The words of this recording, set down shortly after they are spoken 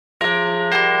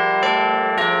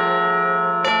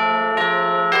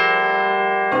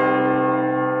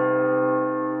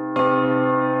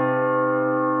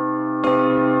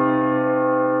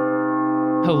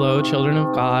Hello, children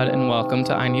of God, and welcome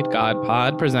to I Need God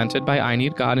Pod, presented by I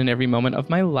Need God in every moment of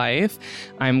my life.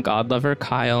 I'm God lover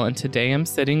Kyle, and today I'm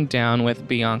sitting down with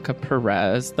Bianca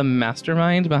Perez, the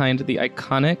mastermind behind the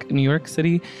iconic New York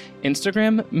City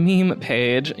Instagram meme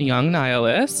page, Young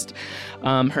Nihilist.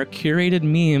 Her curated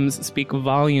memes speak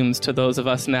volumes to those of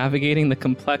us navigating the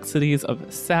complexities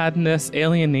of sadness,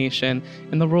 alienation,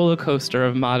 and the roller coaster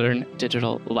of modern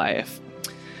digital life.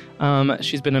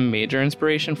 She's been a major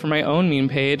inspiration for my own meme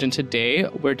page, and today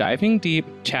we're diving deep,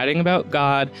 chatting about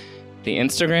God, the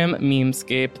Instagram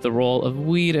memescape, the role of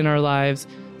weed in our lives,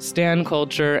 stan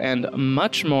culture, and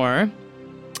much more.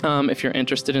 If you're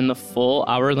interested in the full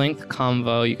hour-length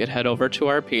convo, you could head over to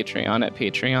our Patreon at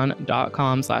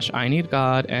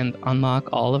patreon.com/IneedGod and unlock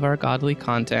all of our godly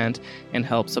content and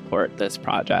help support this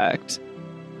project.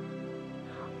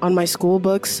 On my school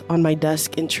books, on my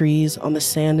desk in trees, on the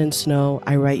sand and snow,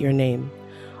 I write your name.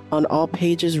 On all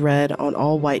pages red, on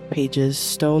all white pages,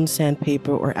 stone,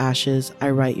 sandpaper, or ashes, I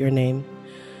write your name.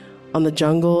 On the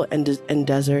jungle and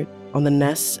desert, on the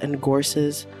nests and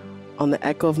gorses, on the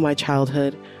echo of my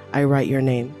childhood, I write your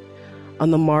name.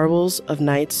 On the marbles of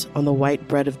nights, on the white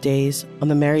bread of days, on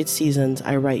the married seasons,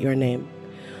 I write your name.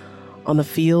 On the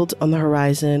field, on the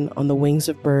horizon, on the wings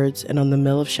of birds, and on the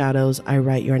mill of shadows, I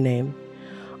write your name.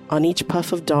 On each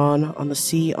puff of dawn, on the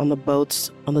sea, on the boats,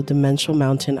 on the dimensional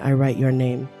mountain, I write your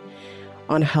name.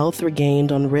 On health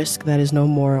regained, on risk that is no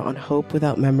more, on hope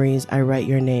without memories, I write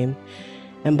your name.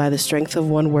 And by the strength of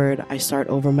one word, I start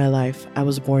over my life. I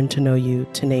was born to know you,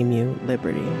 to name you,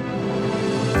 liberty.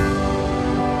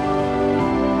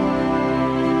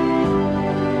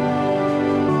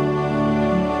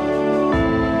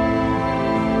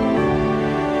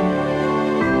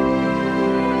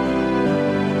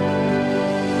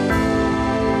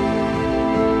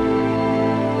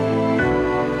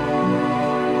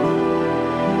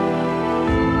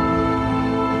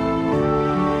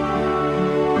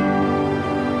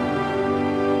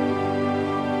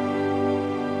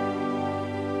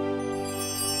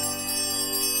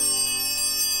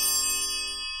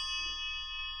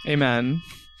 Amen.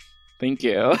 Thank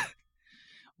you.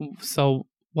 So,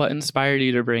 what inspired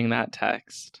you to bring that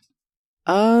text?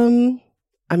 I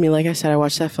mean, like I said, I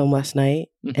watched that film last night,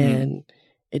 and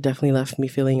it definitely left me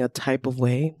feeling a type of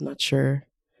way. I'm not sure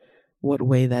what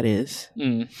way that is.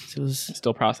 So it was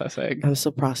still processing. I'm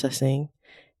still processing.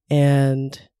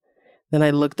 And then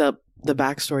I looked up the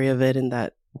backstory of it, and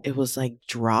that it was like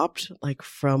dropped like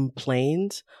from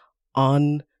planes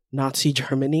on Nazi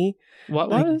Germany. What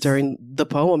like was? During the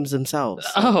poems themselves.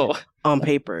 Oh. On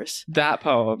papers. That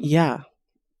poem? Yeah.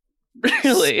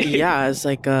 Really? Yeah, it's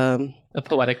like a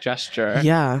poetic gesture.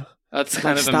 Yeah. That's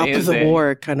kind of stop amazing. Stop the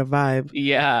war kind of vibe.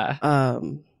 Yeah.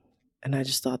 And I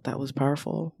just thought that was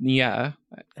powerful. Yeah,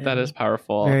 that is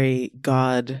powerful. Very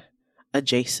God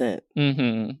adjacent.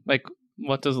 Like,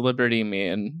 what does liberty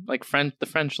mean? Like, the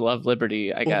French love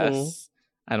liberty, I guess.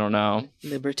 I don't know.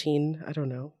 Libertine, I don't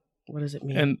know. What does it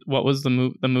mean? And what was the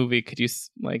movie? Could you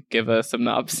like give a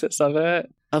synopsis of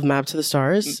it? Of Map to the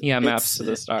Stars? Yeah, Maps to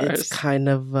the Stars. It's kind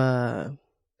of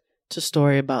it's a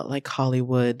story about like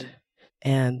Hollywood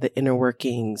and the inner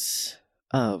workings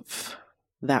of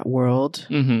that world,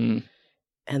 and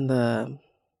the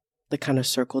kind of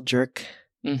circle jerk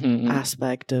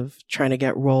aspect of trying to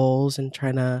get roles and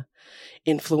trying to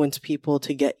influence people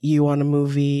to get you on a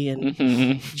movie. And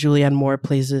Julianne Moore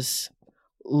plays this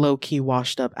low-key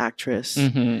washed-up actress.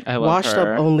 I love washed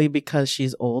her. up only because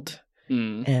she's old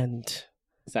and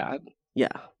sad. Yeah,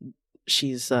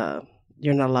 she's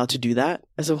you're not allowed to do that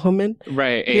as a woman,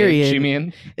 right? Period. Age, you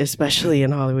mean? Especially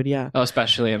in Hollywood. Yeah. Oh,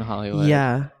 especially in Hollywood.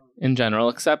 Yeah. In general,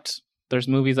 except there's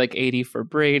movies like 80 for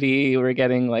Brady. We're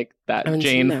getting like that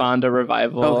Jane Fonda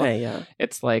revival. Okay, yeah.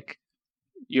 It's like,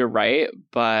 you're right,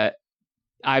 but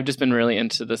I've just been really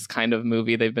into this kind of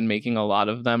movie. They've been making a lot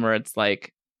of them where it's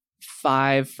like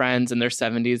 5 friends in their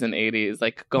 70s and 80s,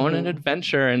 like go on an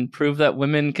adventure and prove that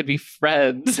women could be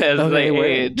friends as they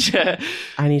age.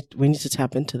 We need to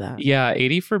tap into that. Yeah,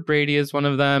 80 for Brady is one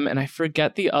of them, and I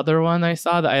forget the other one I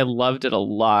saw that I loved it a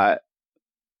lot.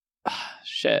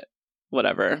 Shit.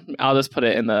 Whatever. I'll just put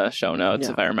it in the show notes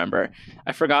if I remember.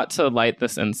 I forgot to light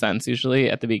this incense. Usually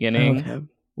at the beginning,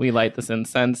 we light this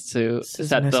incense to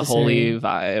set the holy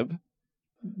vibe.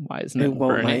 Why isn't it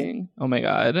burning? Oh my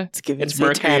god. It's giving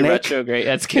Mercury retrograde.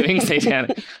 It's giving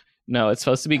satanic. No, it's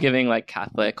supposed to be giving like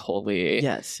Catholic, holy.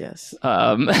 Yes.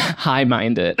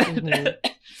 High-minded.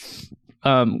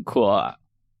 Cool.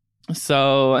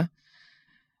 So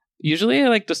usually I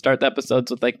like to start the episodes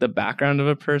with like the background of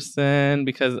a person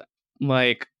because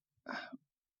like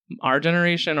our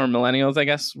generation or millennials, I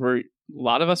guess, we're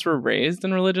lot of us were raised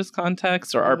in religious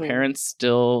contexts, or our parents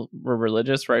still were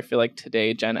religious, where I feel like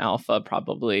today Gen Alpha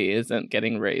probably isn't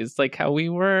getting raised like how we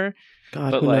were.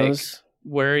 God, but who like, knows?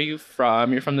 Where are you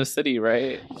from? You're from the city,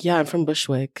 right? Yeah, I'm from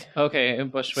Bushwick. Okay,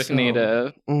 Bushwick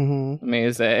native.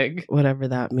 Amazing. Whatever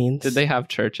that means. Did they have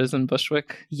churches in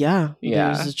Bushwick? Yeah.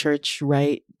 There's a church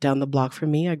right down the block from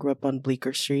me. I grew up on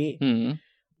Bleecker Street,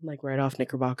 like right off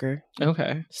Knickerbocker.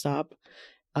 Okay. Stop.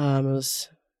 It was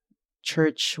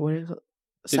church, what is it?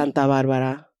 Santa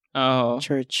Barbara. Oh.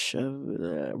 Church of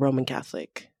Roman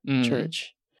Catholic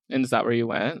church. And is that where you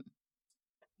went?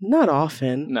 Not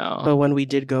often. No. But when we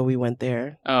did go, we went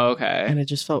there. Oh, okay. And it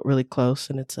just felt really close.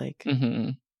 And it's like...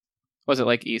 Was it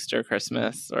like Easter,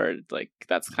 Christmas, or like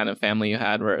that's kind of family you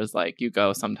had where it was like you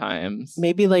go sometimes?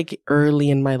 Maybe like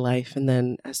early in my life, and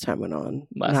then as time went on.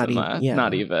 Less and less. Yeah.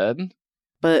 Not even.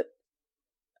 But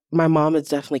my mom is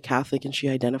definitely Catholic, and she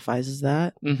identifies as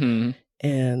that.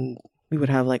 And we would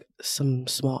have like some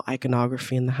small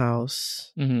iconography in the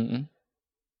house.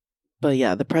 But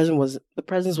yeah, the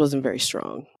presence wasn't very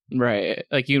strong. Right.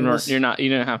 Like you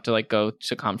didn't have to like go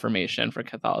to confirmation for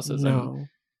Catholicism. No.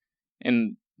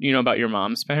 And you know about your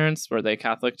mom's parents? Were they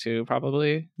Catholic too,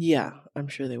 probably? Yeah, I'm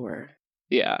sure they were.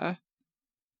 Yeah.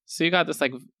 So you got this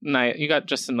like you got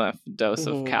just enough dose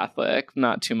of Catholic,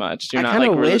 not too much. I kind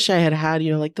of wish I had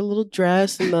like the little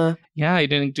dress and the yeah, you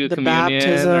didn't do the communion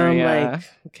baptism. Like,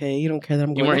 okay, you don't care that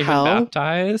I'm going to hell. You weren't even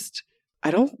baptized? I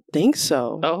don't think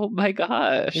so. Oh my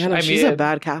gosh. Yeah, no, she's a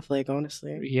bad Catholic,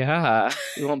 honestly. Yeah.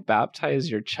 You won't baptize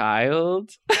your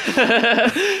child? But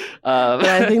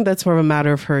I think that's more of a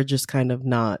matter of her just kind of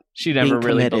not. She never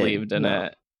really believed in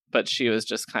it. But she was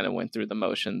just kind of went through the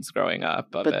motions growing up.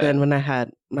 But then when I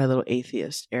had my little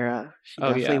atheist era, she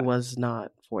definitely was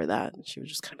not for that. She was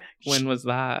just kind of like, when was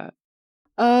that?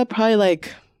 Probably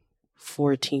like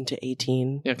 14 to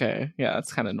 18. Okay. Yeah,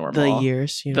 that's kind of normal. The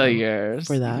years, The years.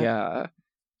 For that. Yeah.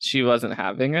 She wasn't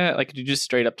having it? Like, did you just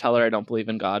straight up tell her I don't believe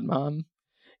in God, Mom?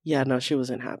 Yeah, no, she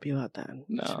wasn't happy about that.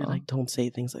 No. She'd be like, don't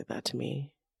say things like that to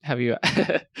me. Have you...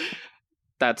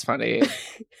 That's funny.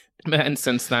 And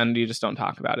since then, you just don't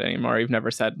talk about it anymore. You've never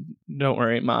said, don't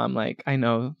worry, Mom. Like, I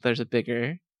know there's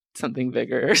something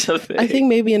bigger or something. I think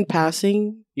maybe in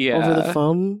passing over the Yeah.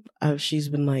 phone, she's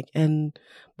been like,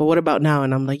 but what about now?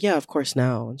 And I'm like, yeah, of course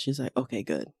now. And she's like, okay,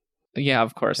 good. Yeah,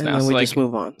 of course And now. then So we just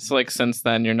move on. So like since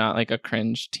then, you're not like a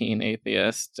cringe teen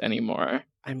atheist anymore.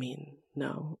 I mean,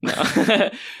 no.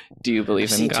 No. Do you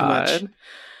believe in God?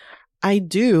 I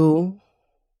do.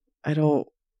 I don't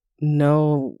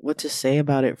know what to say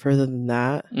about it further than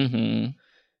that.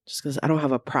 Just because I don't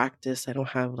have a practice. I don't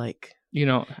have like...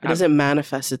 It doesn't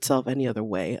manifest itself any other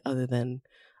way other than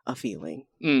a feeling.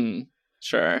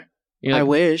 Sure. I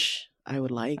wish I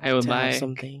would like to have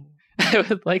something. I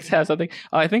would like to have something.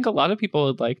 Oh, I think a lot of people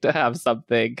would like to have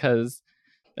something because,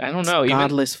 I don't know.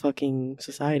 Godless fucking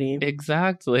society.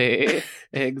 Exactly.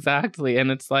 Exactly. And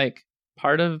it's like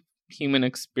part of human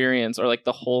experience, or like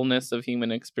the wholeness of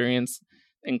human experience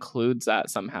includes that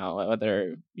somehow,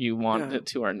 whether you want it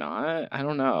to or not. I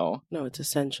don't know. No, it's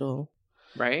essential.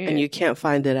 Right. And you can't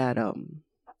find it at,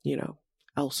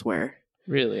 elsewhere.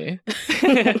 Really?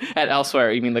 At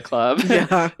elsewhere, you mean the club?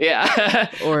 Yeah. Yeah.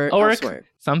 Or elsewhere.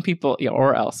 Some people,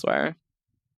 or elsewhere.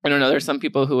 I don't know. There's some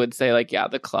people who would say, like, yeah,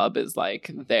 the club is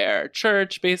like their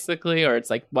church, basically, or it's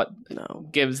like what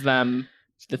gives them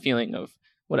the feeling of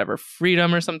whatever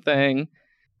freedom or something.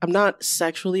 I'm not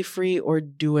sexually free or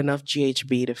do enough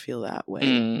GHB to feel that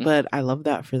way, but I love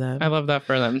that for them. I love that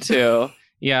for them too.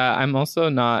 Yeah, I'm also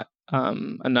not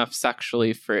enough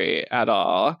sexually free at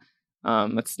all.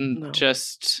 It's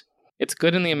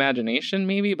good in the imagination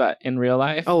maybe, but in real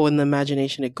life, in the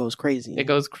imagination it goes crazy.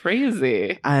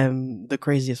 I'm the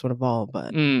craziest one of all,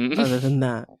 but other than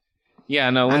that,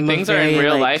 yeah, no, when things are in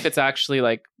real life, it's actually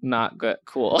like not good,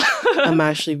 cool. I'm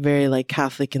actually very like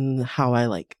Catholic in how I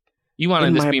like, you want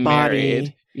to just be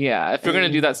married. Yeah, if we're going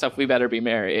to do that stuff, we better be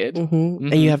married.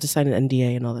 And you have to sign an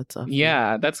NDA and all that stuff.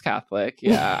 Yeah, that's Catholic.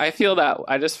 Yeah, I feel that.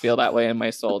 I just feel that way in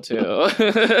my soul, too.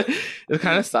 It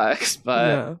kind of sucks,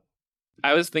 but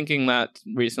I was thinking that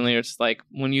recently. It's like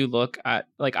when you look at,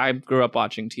 like, I grew up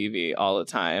watching TV all the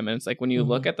time. And it's like when you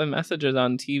look at the messages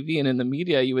on TV and in the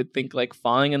media, you would think like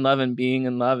falling in love and being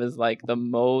in love is like the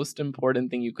most important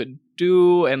thing you could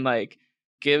do, and like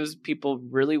gives people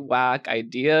really whack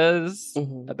ideas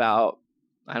about,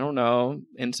 I don't know,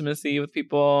 intimacy with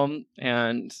people,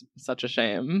 and such a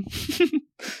shame.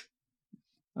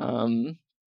 I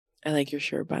like your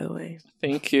shirt, by the way.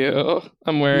 Thank you.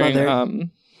 I'm wearing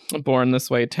a Born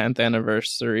This Way 10th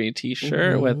anniversary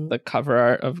t-shirt with the cover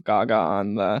art of Gaga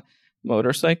on the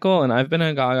motorcycle, and I've been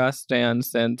a Gaga stan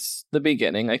since the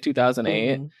beginning, like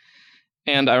 2008. Mm-hmm.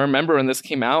 And I remember when this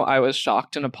came out, I was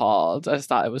shocked and appalled. I just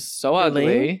thought it was so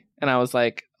ugly. And I was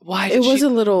like, why did It was a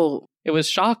little... It was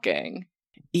shocking.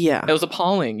 Yeah. It was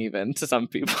appalling even to some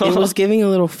people. It was giving a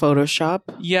little Photoshop.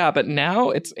 Yeah, but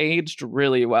now it's aged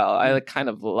really well. I like kind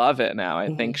of love it now.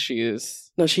 I think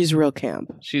she's... No, she's real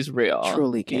camp. She's real.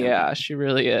 Truly camp. Yeah, she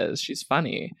really is. She's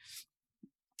funny.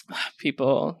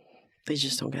 People... They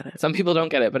just don't get it. Some people don't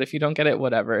get it, but if you don't get it,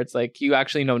 whatever. It's like you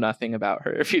actually know nothing about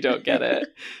her if you don't get it.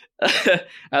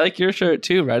 I like your shirt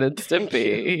too, Red and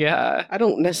Stimpy. Yeah. I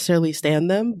don't necessarily stand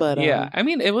them, but... yeah. I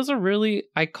mean, it was a really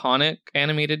iconic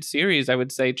animated series, I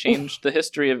would say, changed the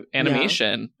history of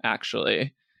animation,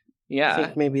 actually. Yeah. I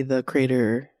think maybe the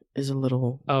creator is a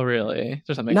little... Oh, really?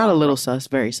 There's something... Not a little sus,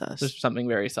 very sus. There's something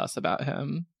very sus about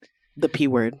him. The P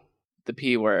word. The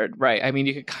P word. Right. I mean,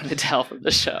 you could kind of tell from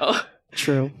the show.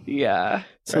 True. Yeah.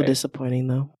 So right. Disappointing,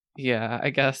 though. Yeah. I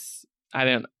guess I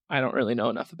don't really know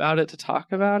enough about it to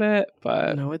talk about it,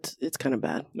 but... No, it's kind of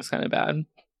bad. It's kind of bad.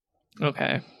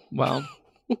 Okay. Well,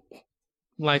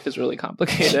 life is really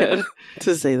complicated.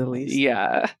 To say the least.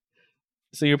 Yeah.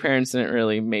 So your parents didn't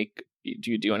really make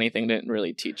you do anything, didn't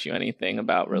really teach you anything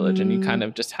about religion. You kind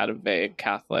of just had a vague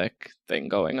Catholic thing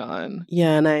going on.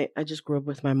 Yeah, and I just grew up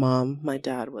with my mom. My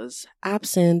dad was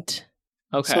absent.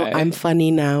 Okay. So I'm funny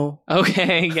now.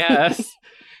 Okay, yes.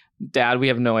 Dad, we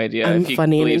have no idea I'm if he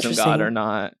funny and believes in God interesting. or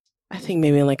not. I think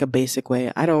maybe in like a basic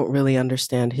way. I don't really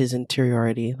understand his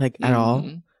interiority, like at all.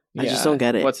 I just don't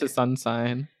get it. What's his sun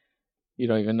sign? You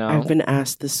don't even know. I've been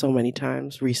asked this so many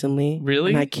times recently.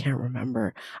 Really? And I can't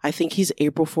remember. I think he's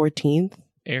April 14th.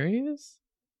 Aries?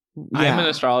 Yeah, I'm an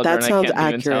astrologer that and sounds I can't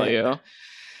even accurate. tell you.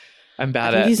 I'm bad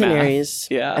I think at he's math. an Aries.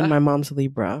 Yeah. And my mom's a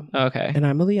Libra. Okay. And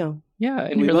I'm a Leo. Yeah.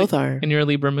 And We you're both are. And you're a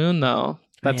Libra moon, though.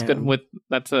 That's good. am.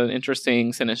 That's an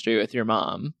interesting synastry with your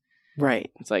mom.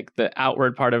 Right. It's like the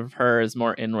outward part of her is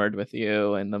more inward with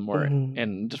you, and the more Mhm.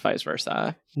 and vice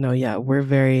versa. No, yeah, we're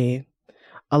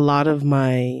a lot of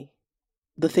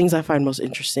the things I find most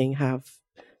interesting have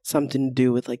something to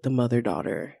do with like the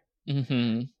mother-daughter.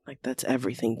 Mm-hmm. Like that's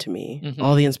everything to me. Mhm.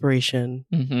 All the inspiration.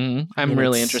 Mm-hmm. I'm mean,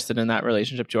 really it's- interested in that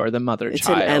relationship too, or the mother-child. It's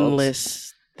an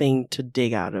endless thing to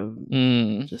dig out of.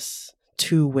 Mm. Just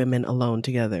two women alone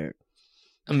together.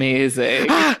 Amazing.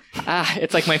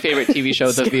 It's like my favorite TV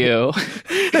show, The View.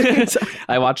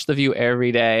 I watch The View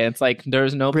every day. It's like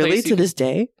there's no Really? place To this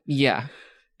day? Yeah.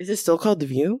 Is it still called The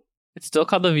View? It's still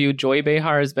called The View. Joy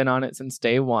Behar has been on it since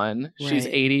day one. She's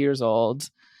Right. 80 years old.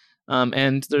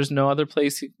 And there's no other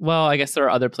place. Well, I guess there are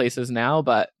other places now,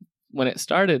 but when it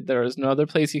started, there was no other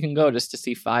place you can go just to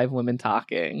see 5 women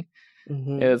talking.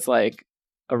 Mhm. It was like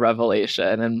a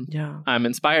revelation. And Yeah. I'm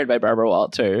inspired by Barbara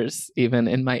Walters, even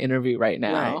in my interview right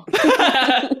now.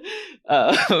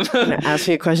 Ask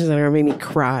me questions that are going to make me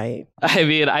cry. I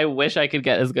mean, I wish I could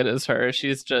get as good as her.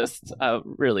 She's just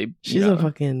really... She's a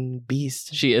fucking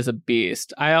beast. She is a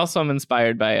beast. I also am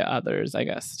inspired by others, I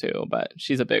guess, too, but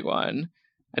she's a big one.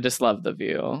 I just love The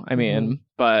View. I mean,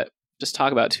 but just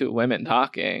talk about 2 women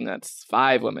talking. That's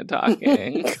 5 women talking.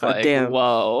 It's God like, damn.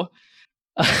 whoa.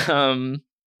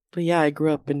 But yeah, I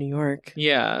grew up in New York.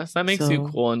 Yeah, so that makes you So-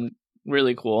 cool and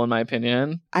really cool, in my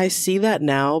opinion. I see that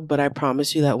now, but I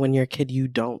promise you that when you're a kid, you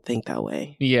don't think that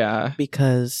way. Yeah.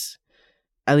 Because,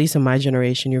 at least in my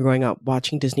generation, you're growing up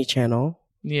watching Disney Channel.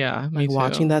 Yeah, me Like too.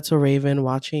 watching That's So Raven,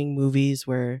 watching movies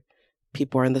where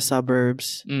people are in the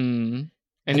suburbs. Mm.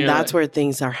 And you're that's like- where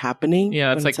things are happening.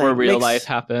 Yeah, it's And like where real makes- life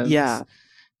happens. Yeah.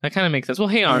 That kind of makes sense. Well,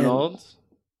 Hey Arnold.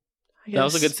 I That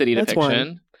was a guess good city that's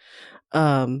depiction.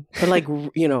 one. But like,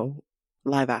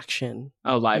 live action.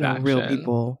 Oh, live action. Real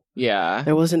people. Yeah.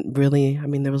 There wasn't really,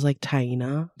 there was like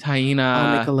Taina. Taina.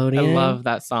 On Nickelodeon. I love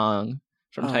that song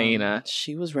from Taina.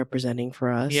 She was representing for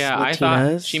us. Yeah, I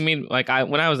thought she mean like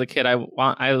when I was a kid, I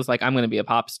was like, I'm gonna be a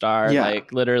pop star. Yeah.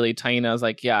 Like literally, Taina was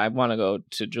like, yeah, I want to go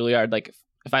to Juilliard. Like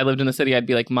if I lived in the city, I'd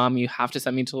be like, Mom, you have to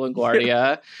send me to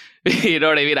LaGuardia. You know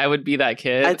what I mean? I would be that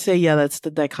kid. I'd say, yeah, that's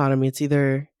the dichotomy. It's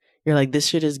either you're like, this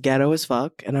shit is ghetto as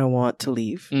fuck and I want to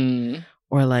leave. Mm,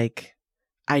 Or like,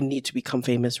 I need to become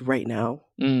famous right now.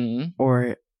 mm,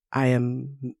 Or I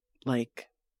am like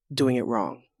doing it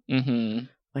wrong. mm-hmm.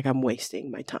 Like I'm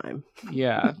wasting my time.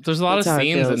 Yeah, there's a lot of That's how it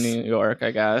scenes in feels. New York.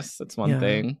 I guess that's one Yeah.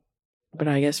 thing. But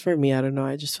I guess for me, I don't know.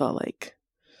 I just felt like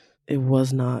it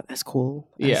was not as cool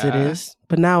as it Yeah. is.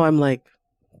 But now I'm like,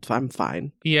 I'm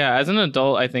fine. Yeah, as an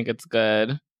adult, I think it's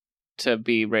good to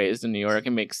be raised in New York.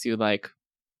 It makes you like,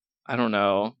 I don't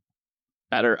know,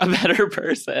 a better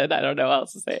person. I don't know how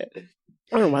else to say it.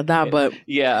 I don't know about that, but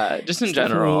Yeah, just in it's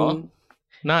general, definitely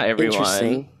not everyone.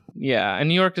 interesting. Yeah, and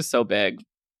New York is so big.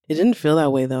 It didn't feel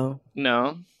that way though.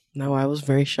 No. No, I was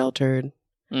very sheltered.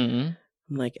 Mm.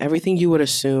 Like everything you would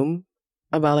assume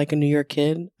about like a New York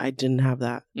kid, I didn't have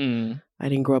that. Mm. I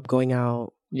didn't grow up going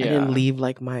out. Yeah. I didn't leave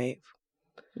like my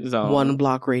Zone. 1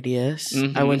 block radius.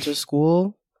 Mhm. I went to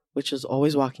school, which was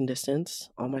always walking distance.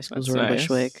 All my schools That's were in nice.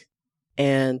 Bushwick.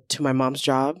 And to my mom's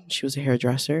job, she was a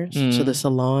hairdresser. Mm. To the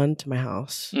salon, to my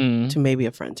house, Mm. to maybe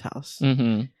a friend's house.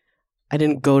 Mm-hmm. I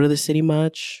didn't go to the city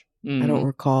much. Mm. I don't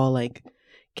recall like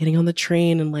getting on the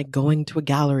train and like going to a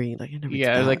gallery. Like I never did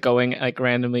that. Like going, like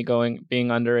randomly going, being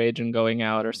underage and going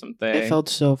out or something. It felt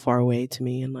so far away to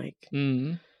me, and like,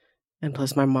 Mm. and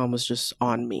plus my mom was just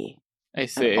on me. I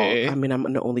see. I mean, I'm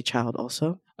an only child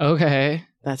also. Okay.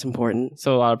 That's important.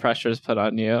 So a lot of pressure is put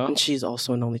on you. And she's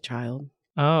also an only child.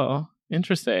 Oh,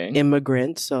 interesting.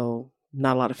 Immigrant, so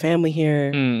not a lot of family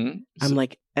here. Mm. I'm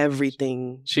like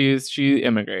everything. She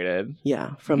immigrated.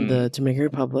 Yeah, from the Dominican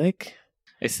Republic.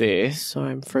 I see. So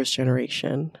I'm first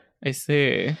generation. I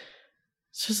see.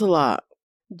 It's just a lot.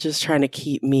 Just trying to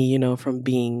keep me, you know, from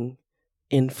being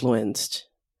influenced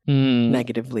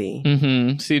negatively.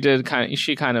 Mm-hmm. So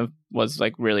she kind of was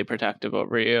like really protective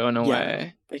over you in a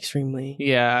way. Extremely.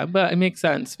 Yeah, but it makes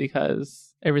sense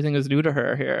because everything is new to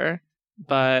her here.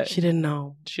 But she didn't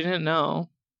know.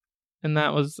 And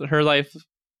that was her life.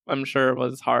 I'm sure it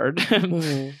was hard.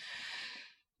 Mm-hmm.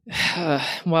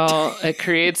 Well, it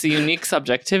creates a unique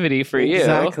subjectivity for you.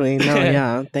 Exactly. No,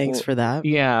 yeah. Thanks for that.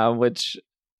 Yeah, which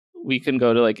we can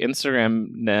go to like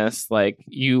Instagram-ness. Like,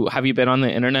 have you been on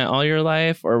the internet all your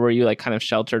life, or were you like kind of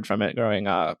sheltered from it growing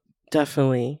up?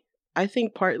 Definitely. I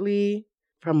think partly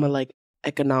from a like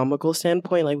economical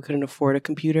standpoint, like we couldn't afford a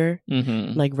computer,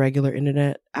 like regular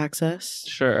internet access.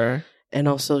 Sure. And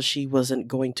also she wasn't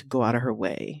going to go out of her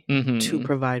way to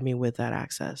provide me with that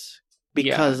access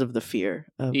because of the fear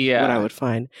of what I would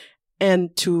find.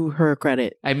 And to her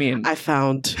credit, I mean, I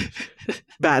found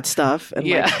bad stuff. And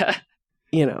like,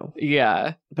 you know.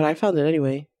 Yeah. But I found it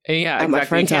anyway. Yeah, at my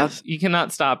friend's house. You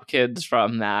cannot stop kids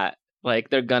from that. Like,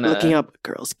 they're gonna... Looking up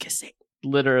girls kissing.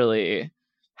 Literally.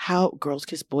 How girls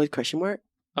kiss boys, ?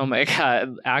 Oh my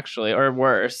God, actually. Or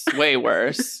worse. Way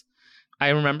worse. I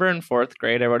remember in 4th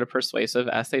grade, I wrote a persuasive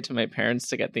essay to my parents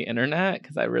to get the internet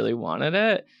because I really wanted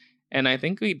it. And I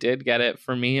think we did get it.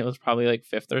 For me, it was probably like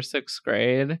 5th or 6th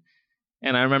grade.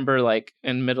 And I remember like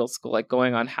in middle school, like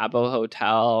going on Habbo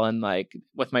Hotel and like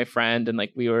with my friend, and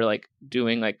like we were like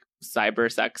doing like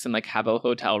cyber sex in like Habbo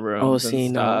Hotel rooms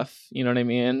and stuff. No. You know what I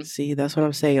mean? See, that's what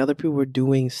I'm saying. Other people were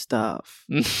doing stuff.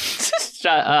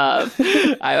 Shut up.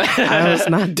 I was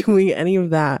not doing any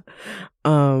of that.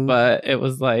 But it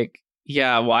was like,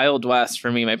 yeah, Wild West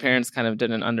for me. My parents kind of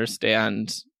didn't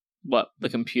understand what the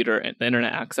computer and the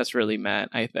internet access really meant,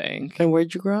 I think. And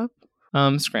where'd you grow up?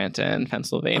 Scranton,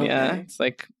 Pennsylvania. Okay. It's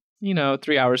like,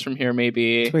 3 hours from here,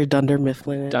 maybe. It's where Dunder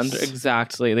Mifflin is.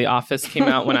 Exactly. The Office came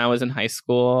out when I was in high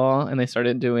school, and they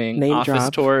started doing office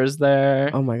tours there.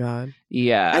 Oh my God.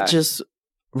 Yeah. At just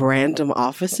random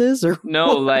offices, or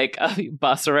no, like a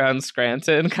bus around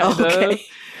Scranton, kind of.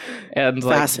 And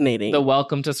fascinating. Like, the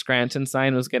Welcome to Scranton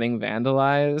sign was getting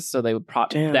vandalized, so they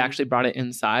actually brought it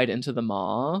inside into the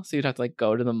mall. So you'd have to like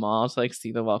go to the mall to like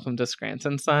see the Welcome to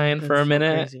Scranton sign for a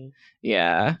minute. Crazy.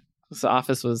 Yeah, so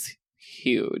Office was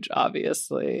huge,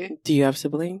 obviously. Do you have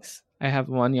siblings? I have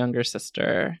one younger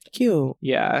sister. Cute.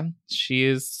 Yeah, she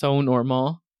is so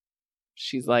normal.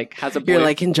 She's like has a. You're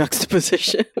like in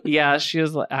juxtaposition. Yeah, she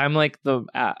is. I'm like the.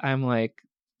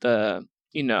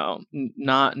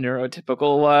 Not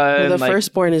neurotypical one. Well, the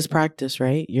firstborn is practice,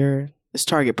 right? It's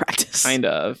target practice. Kind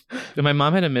of. My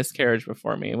mom had a miscarriage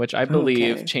before me, which I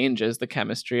believe changes the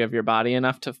chemistry of your body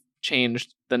enough to change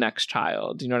the next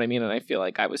child. You know what I mean? And I feel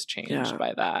like I was changed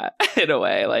by that in a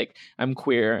way. Like, I'm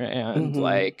queer and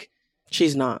like...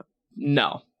 She's not.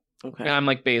 No. Okay. And I'm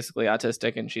like basically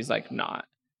autistic and she's like not.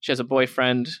 She has a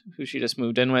boyfriend who she just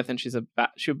moved in with, and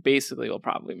she basically will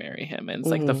probably marry him. And it's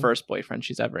like the first boyfriend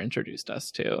she's ever introduced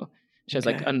us to. She has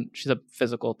she's a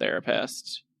physical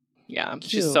therapist. Yeah, cute.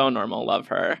 She's so normal. Love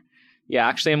her. Yeah,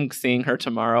 actually, I'm seeing her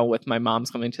tomorrow with my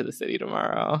mom's coming to the city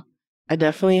tomorrow. I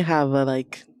definitely have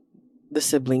the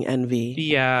sibling envy.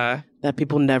 Yeah, that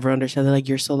people never understand. They're like,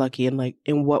 you're so lucky, and like,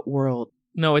 in what world?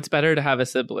 No, it's better to have a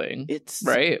sibling. It's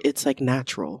right. It's like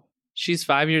natural. She's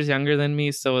 5 years younger than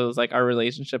me, so it was like our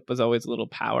relationship was always a little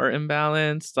power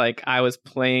imbalanced. Like, I was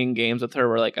playing games with her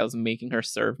where like I was making her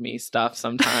serve me stuff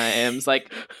sometimes, like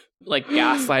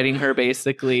gaslighting her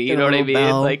basically. You know what I mean?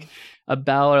 Bell. Like a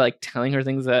bell, or like telling her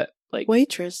things that like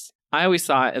waitress. I always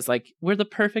saw it as like, we're the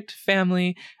perfect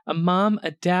family: a mom,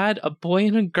 a dad, a boy,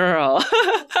 and a girl.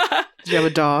 Do you have a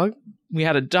dog? We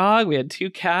had a dog. We had 2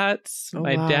 cats. Oh,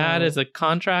 My wow. dad is a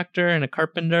contractor and a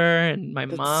carpenter, and my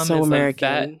mom so is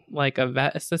American. a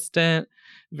vet assistant.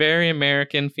 Very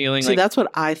American feeling. See, that's what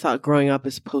I thought growing up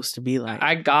is supposed to be like.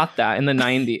 I got that in the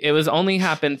 90s. It was only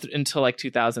happened until like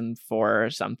 2004 or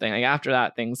something. Like after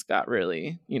that, things got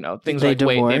really, things like,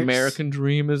 wait, the American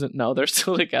dream isn't. No, they're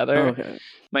still together. Okay.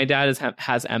 My dad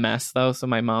has MS though, so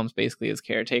my mom's basically his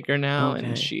caretaker now,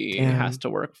 and she has to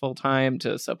work full time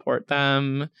to support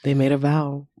them. They made a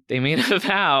vow.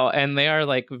 And they are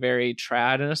like very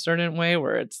trad in a certain way,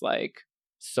 where it's like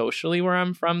socially where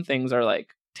I'm from, things are like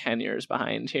 10 years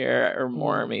behind here or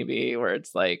more, maybe, where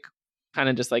it's like kind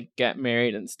of just like get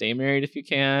married and stay married if you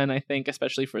can. I think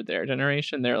especially for their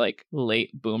generation, they're like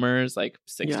late boomers, like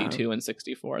 62 and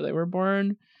 64 they were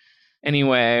born.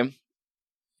 Anyway,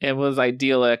 it was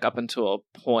idyllic up until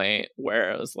a point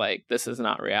where it was like, this is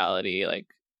not reality. Like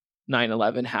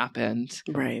 9/11 happened.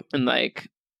 Right. And like,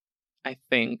 I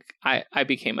think I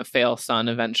became a fail son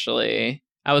eventually.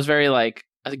 I was very like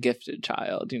a gifted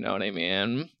child. You know what I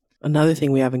mean? Another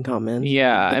thing we have in common.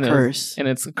 Yeah. The curse.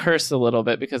 It's a curse a little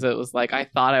bit because it was like, I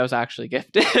thought I was actually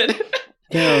gifted.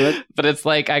 Yeah, but it's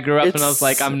like I grew up and I was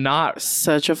like, I'm not.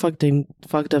 Such a fucked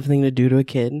up thing to do to a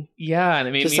kid. Yeah, and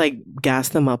it made just me like gas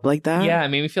them up like that. Yeah, it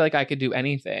made me feel like I could do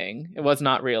anything. It was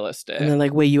not realistic. And then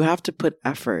like, wait, you have to put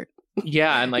effort.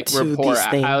 Yeah, and like we're poor.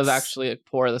 I was actually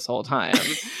poor this whole time,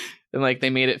 and like they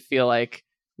made it feel like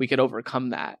we could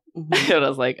overcome that. And I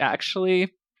was like,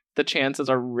 actually, the chances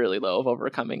are really low of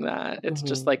overcoming that. It's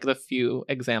just like the few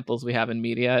examples we have in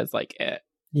media is like it.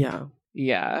 Yeah.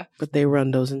 Yeah. But they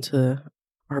run those into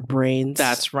our brains.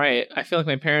 That's right. I feel like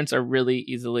my parents are really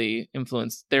easily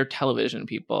influenced. They're television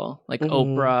people, like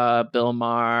Oprah, Bill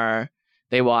Maher.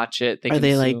 They watch it. Are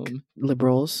they like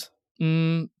liberals?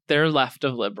 They're left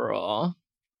of liberal.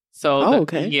 So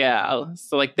okay. Yeah.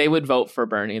 So like they would vote for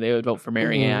Bernie. They would vote for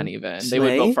Marianne even. Slay? They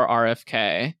would vote for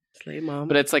RFK. Slay mom.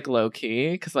 But it's like low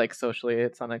key because like socially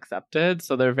it's unaccepted.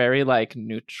 So they're very like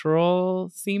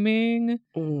neutral seeming.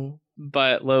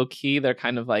 But low key, they're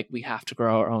kind of like, we have to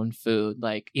grow our own food.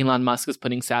 Like Elon Musk is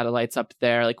putting satellites up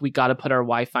there. Like we got to put our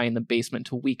Wi-Fi in the basement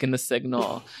to weaken the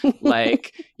signal.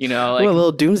 Like, like a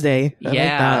little doomsday.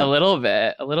 A little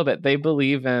bit. They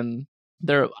believe in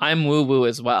I'm woo woo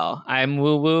as well. I'm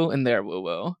woo woo and they're woo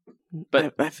woo.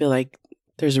 But I feel like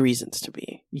there's reasons to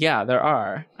be. Yeah, there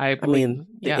are. I mean,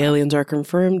 the aliens are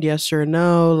confirmed. Yes or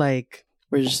no? Like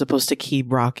we're just supposed to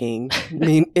keep rocking.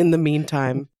 In the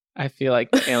meantime. I feel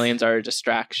like the aliens are a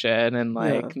distraction and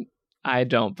like I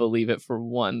don't believe it for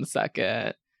 1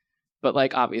 second. But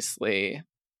like obviously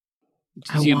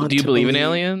do you believe in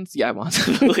aliens? Yeah, I want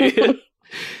to believe.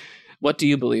 What do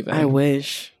you believe in? I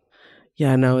wish.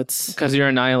 Yeah, no, it's because you're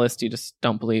a nihilist, you just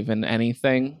don't believe in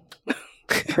anything.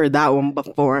 Heard that one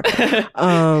before.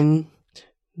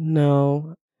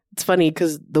 No. It's funny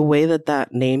because the way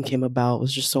that name came about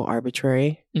was just so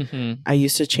arbitrary. I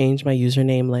used to change my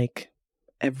username like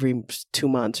every 2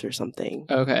 months or something.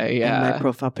 Okay, yeah. And my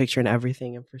profile picture and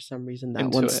everything. And for some reason, that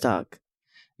one stuck.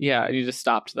 Yeah, and you just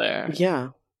stopped there. Yeah.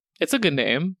 It's a good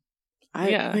name.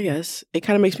 I guess. It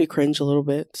kind of makes me cringe a little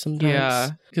bit sometimes. Yeah,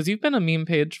 because you've been a meme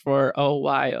page for a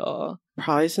while.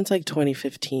 Probably since like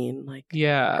 2015. Like,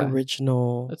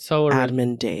 original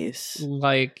admin days.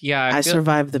 Like, yeah. I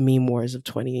survived the meme wars of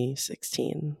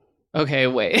 2016. Okay,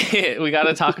 wait. We got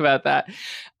to talk about that.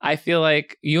 I feel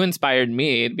like you inspired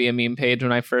me to be a meme page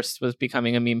when I first was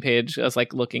becoming a meme page. I was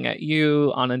like looking at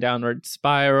you on a downward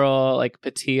spiral, like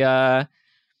Patia,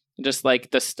 just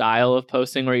like the style of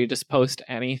posting where you just post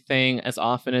anything as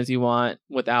often as you want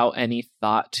without any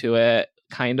thought to it,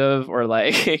 kind of, or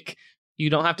like you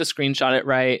don't have to screenshot it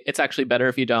right. It's actually better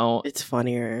if you don't. It's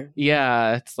funnier.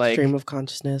 Yeah, it's like stream of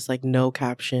consciousness, like no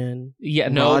caption. Yeah,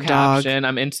 no caption.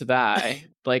 I'm into that.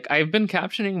 Like I've been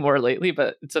captioning more lately,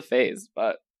 but it's a phase.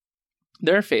 But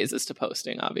there are phases to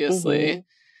posting, obviously.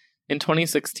 In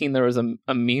 2016, there was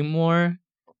a meme war.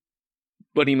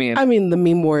 What do you mean? I mean, the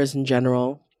meme wars in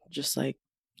general, just like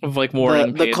of like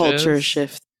warring the culture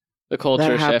shift. The culture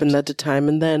that happened at the time,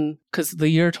 and then because the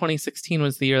year 2016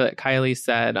 was the year that Kylie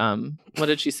said, what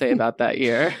did she say about that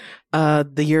year?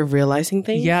 The year of realizing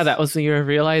things. Yeah, that was the year of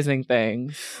realizing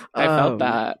things. I felt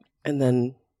that, and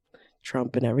then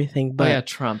Trump and everything. But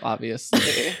Trump,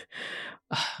 obviously.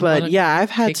 But yeah, I've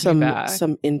had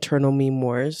some internal meme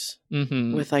wars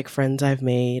with like friends I've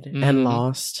made and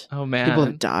lost. Oh man, people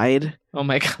have died. Oh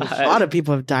my god, a lot of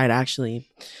people have died actually.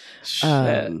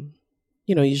 Shit.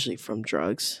 Usually from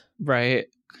drugs. Right.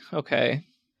 Okay.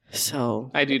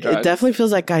 So I do drugs. It definitely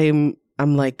feels like I'm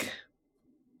like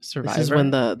survivor. This is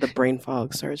when the brain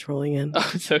fog starts rolling in.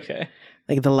 Oh, it's okay.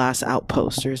 Like the last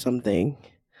outpost or something.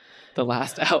 The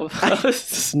Last Outpost.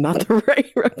 It's not the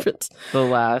right reference. The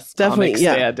Last Definitely,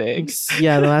 comic standing.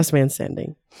 Yeah, The Last Man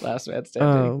Standing. Last Man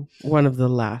Standing. One of the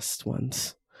last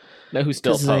ones. No, who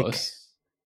still 'Cause, posts?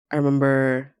 I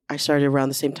remember I started around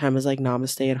the same time as like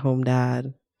Namaste at Home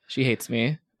Dad. She hates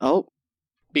me. Oh.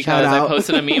 Because shout I out.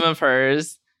 posted a meme of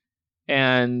hers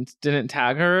and didn't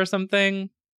tag her or something.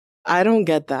 I don't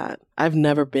get that. I've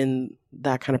never been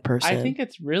that kind of person. I think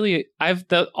it's really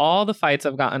all the fights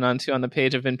I've gotten onto on the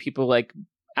page have been people like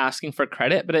asking for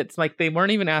credit, but it's like they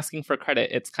weren't even asking for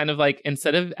credit. It's kind of like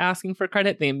instead of asking for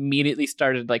credit, they immediately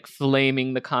started like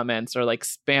flaming the comments or like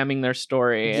spamming their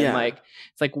story. And like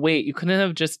it's like, wait, you couldn't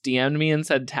have just DM'd me and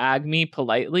said tag me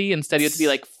politely. Instead you have to be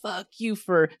like, fuck you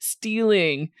for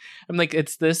stealing. I'm like,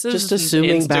 this is just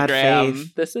assuming Instagram. bad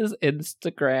faith. This is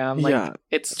Instagram. Like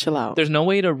it's chill out. There's no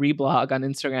way to reblog on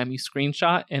Instagram. You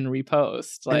screenshot and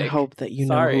repost. Like, and hope that you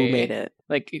know who made it.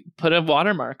 Like, put a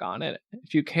watermark on it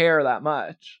if you care that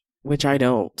much. Which I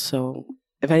don't. So,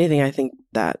 if anything, I think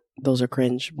that those are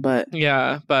cringe. But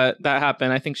yeah, but that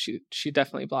happened. I think she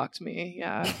definitely blocked me.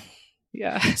 Yeah,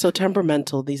 yeah. So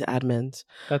temperamental, these admins.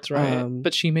 That's right.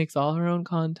 But she makes all her own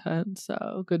content,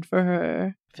 so good for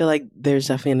her. I feel like there's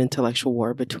definitely an intellectual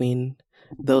war between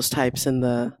those types and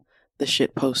the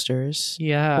shit posters.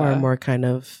 Yeah, who are more kind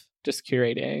of just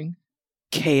curating.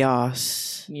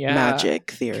 Chaos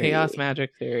magic theory. Chaos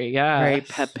magic theory, yeah. Very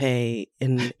Pepe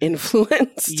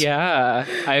influenced. Yeah.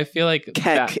 I feel like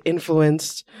Keck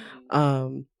influenced.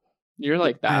 You're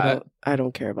like that. I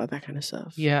don't care about that kind of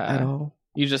stuff. Yeah. At all.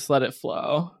 You just let it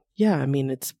flow. Yeah, I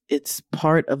mean it's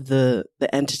part of the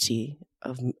entity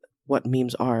of what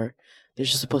memes are. They're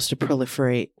just supposed to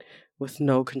proliferate with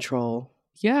no control.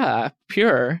 Yeah,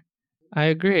 pure. I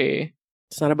agree.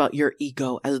 It's not about your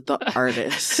ego as the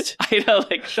artist. I know,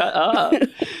 like, shut up.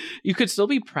 You could still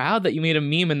be proud that you made a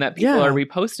meme and that people are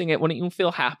reposting it. Wouldn't you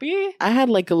feel happy? I had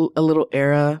like a little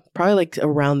era, probably like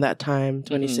around that time,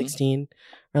 2016,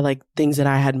 or like things that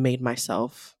I had made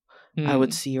myself. I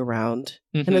would see around.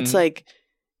 And it's like,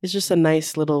 it's just a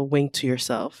nice little wink to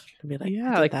yourself. To be like,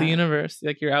 yeah, like that. The universe.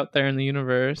 Like you're out there in the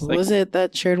universe. What was it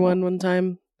that shared one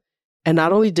time? And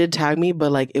not only did tag me,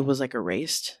 but like it was like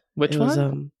erased. Which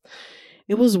one?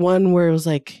 It was one where it was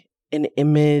like an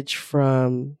image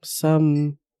from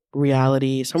some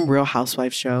reality, some Real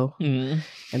Housewife show. And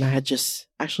I had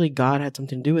actually God had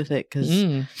something to do with it because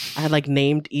I had like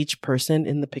named each person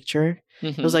in the picture.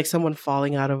 It was like someone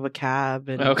falling out of a cab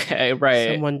and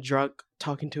someone drunk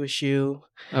talking to a shoe.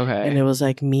 Okay. And it was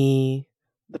like me,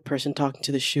 the person talking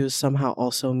to the shoe is somehow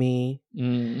also me.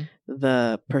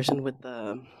 The person with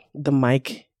the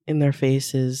mic in their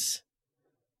face is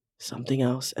something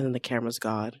else, and then the camera's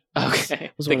God. Okay.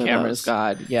 The camera's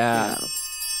God. Yeah.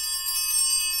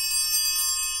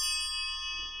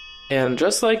 And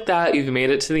just like that, you've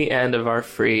made it to the end of our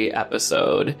free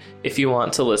episode. If you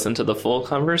want to listen to the full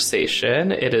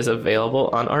conversation, it is available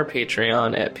on our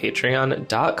Patreon at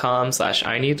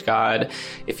patreon.com/IneedGod.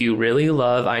 If you really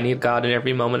love I Need God in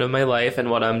every moment of my life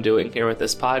and what I'm doing here with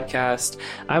this podcast,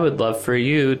 I would love for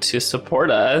you to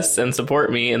support us and support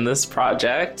me in this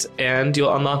project, and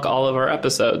you'll unlock all of our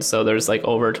episodes. So there's like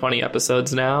over 20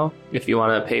 episodes now. If you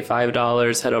want to pay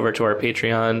 $5, head over to our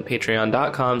Patreon,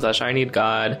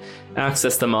 patreon.com/IneedGod.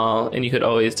 Access them all, and you could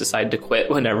always decide to quit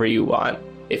whenever you want.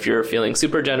 If you're feeling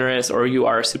super generous or you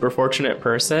are a super fortunate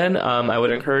person, I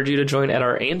would encourage you to join at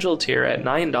our angel tier at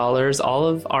 $9. All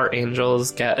of our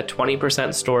angels get a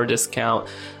 20% store discount,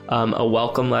 a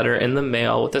welcome letter in the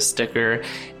mail with a sticker,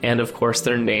 and of course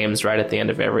their names right at the end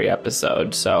of every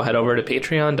episode. So head over to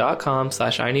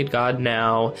patreon.com/IneedGod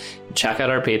now. Check out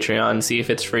our Patreon, see if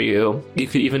it's for you. You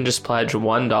could even just pledge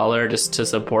 $1 just to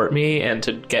support me and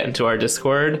to get into our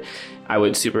Discord. I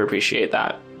would super appreciate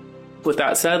that. With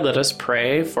that said, let us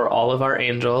pray for all of our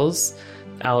angels: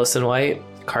 Allison White,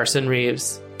 Carson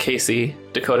Reeves, Casey,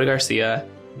 Dakota Garcia,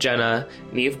 Jenna,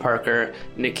 Neve Parker,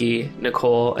 Nikki,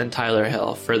 Nicole, and Tyler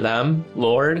Hill. For them,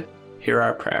 Lord, hear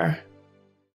our prayer.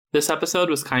 This episode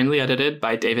was kindly edited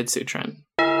by David Sutrin.